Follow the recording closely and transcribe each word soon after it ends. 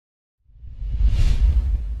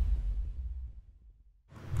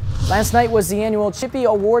Last night was the annual Chippy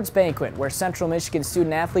Awards banquet, where Central Michigan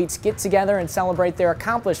student athletes get together and celebrate their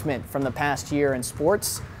accomplishment from the past year in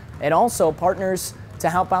sports, and also partners to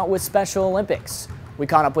help out with Special Olympics. We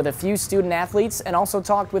caught up with a few student athletes and also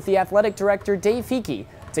talked with the athletic director, Dave Hickey,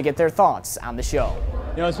 to get their thoughts on the show.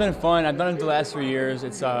 You know, it's been fun. I've done it the last 3 years.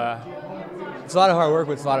 It's a lot of hard work,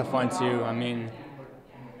 but it's a lot of fun too. I mean,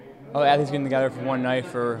 all the athletes getting together for one night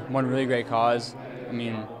for one really great cause. I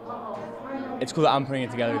mean, it's cool that I'm putting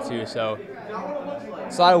it together too. So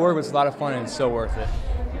it's a lot of work, but it's a lot of fun, and it's so worth it.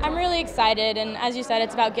 I'm really excited, and as you said,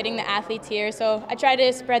 it's about getting the athletes here. So I try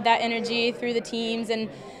to spread that energy through the teams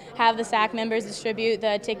and have the SAC members distribute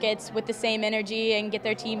the tickets with the same energy and get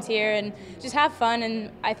their teams here and just have fun.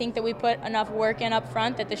 And I think that we put enough work in up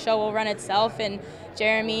front that the show will run itself. And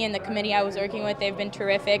Jeremy and the committee I was working with, they've been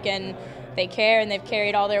terrific, and they care, and they've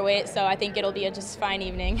carried all their weight, so I think it'll be a just fine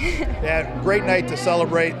evening. Yeah, great night to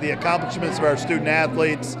celebrate the accomplishments of our student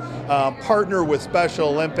athletes, partner with Special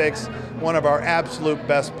Olympics, one of our absolute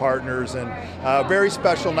best partners, and a very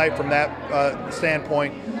special night from that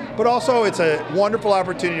standpoint. But also it's a wonderful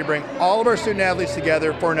opportunity to bring all of our student athletes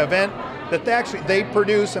together for an event that they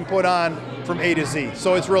produce and put on from A to Z.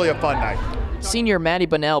 So it's really a fun night. Senior Maddie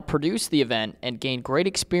Bunnell produced the event and gained great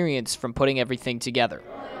experience from putting everything together.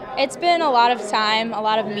 It's been a lot of time, a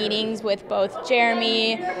lot of meetings with both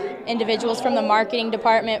Jeremy, individuals from the marketing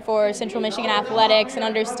department for Central Michigan Athletics, and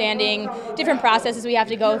understanding different processes we have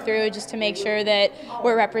to go through just to make sure that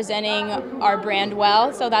we're representing our brand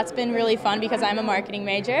well. So that's been really fun because I'm a marketing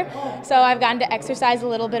major. So I've gotten to exercise a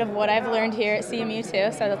little bit of what I've learned here at CMU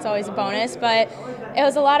too, so that's always a bonus. But it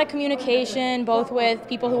was a lot of communication, both with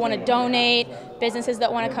people who want to donate, businesses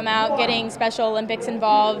that want to come out, getting Special Olympics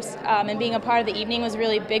involved, and being a part of the evening was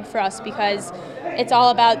really big for us because it's all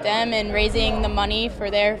about them and raising the money for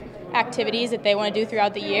their activities that they want to do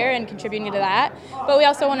throughout the year and contributing to that. But we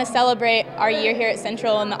also want to celebrate our year here at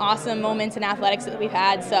Central and the awesome moments in athletics that we've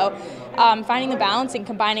had. So finding the balance and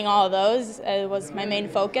combining all of those was my main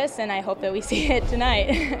focus, and I hope that we see it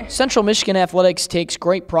tonight. Central Michigan Athletics takes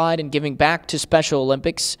great pride in giving back to Special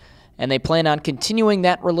Olympics, and they plan on continuing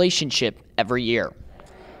that relationship every year.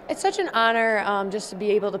 It's such an honor just to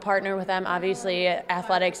be able to partner with them. Obviously,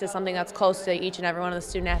 athletics is something that's close to each and every one of the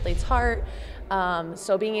student athletes' heart.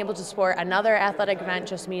 So being able to support another athletic event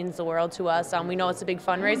just means the world to us. We know it's a big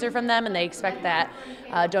fundraiser from them, and they expect that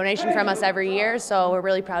donation from us every year, so we're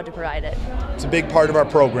really proud to provide it. It's a big part of our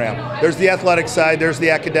program. There's the athletic side, there's the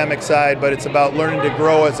academic side, but it's about learning to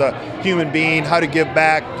grow as a human being, how to give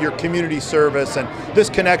back, your community service, and this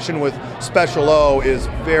connection with Special O is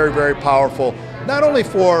very, very powerful, not only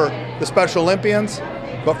for the Special Olympians,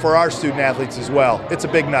 but for our student athletes as well. It's a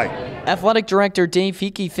big night. Athletic Director Dave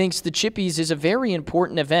Hickey thinks the Chippies is a very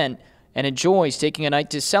important event and enjoys taking a night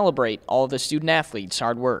to celebrate all of the student athletes'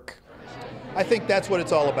 hard work. I think that's what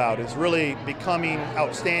it's all about, is really becoming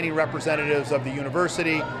outstanding representatives of the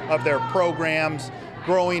university, of their programs,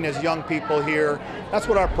 growing as young people here. That's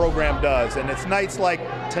what our program does, and it's nights like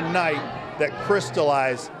tonight that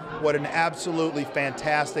crystallize what an absolutely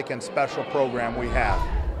fantastic and special program we have.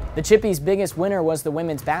 The Chippies' biggest winner was the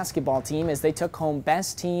women's basketball team as they took home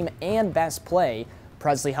Best Team and Best Play.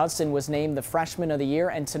 Presley Hudson was named the Freshman of the Year,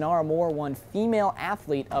 and Tanara Moore won Female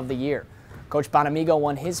Athlete of the Year. Coach Bonamigo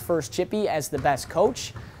won his first Chippy as the best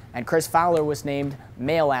coach, and Chris Fowler was named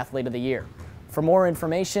Male Athlete of the Year. For more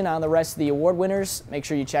information on the rest of the award winners, make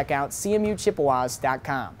sure you check out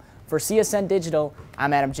cmuchippewas.com. For CSN Digital,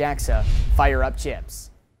 I'm Adam Jackson. Fire up Chips.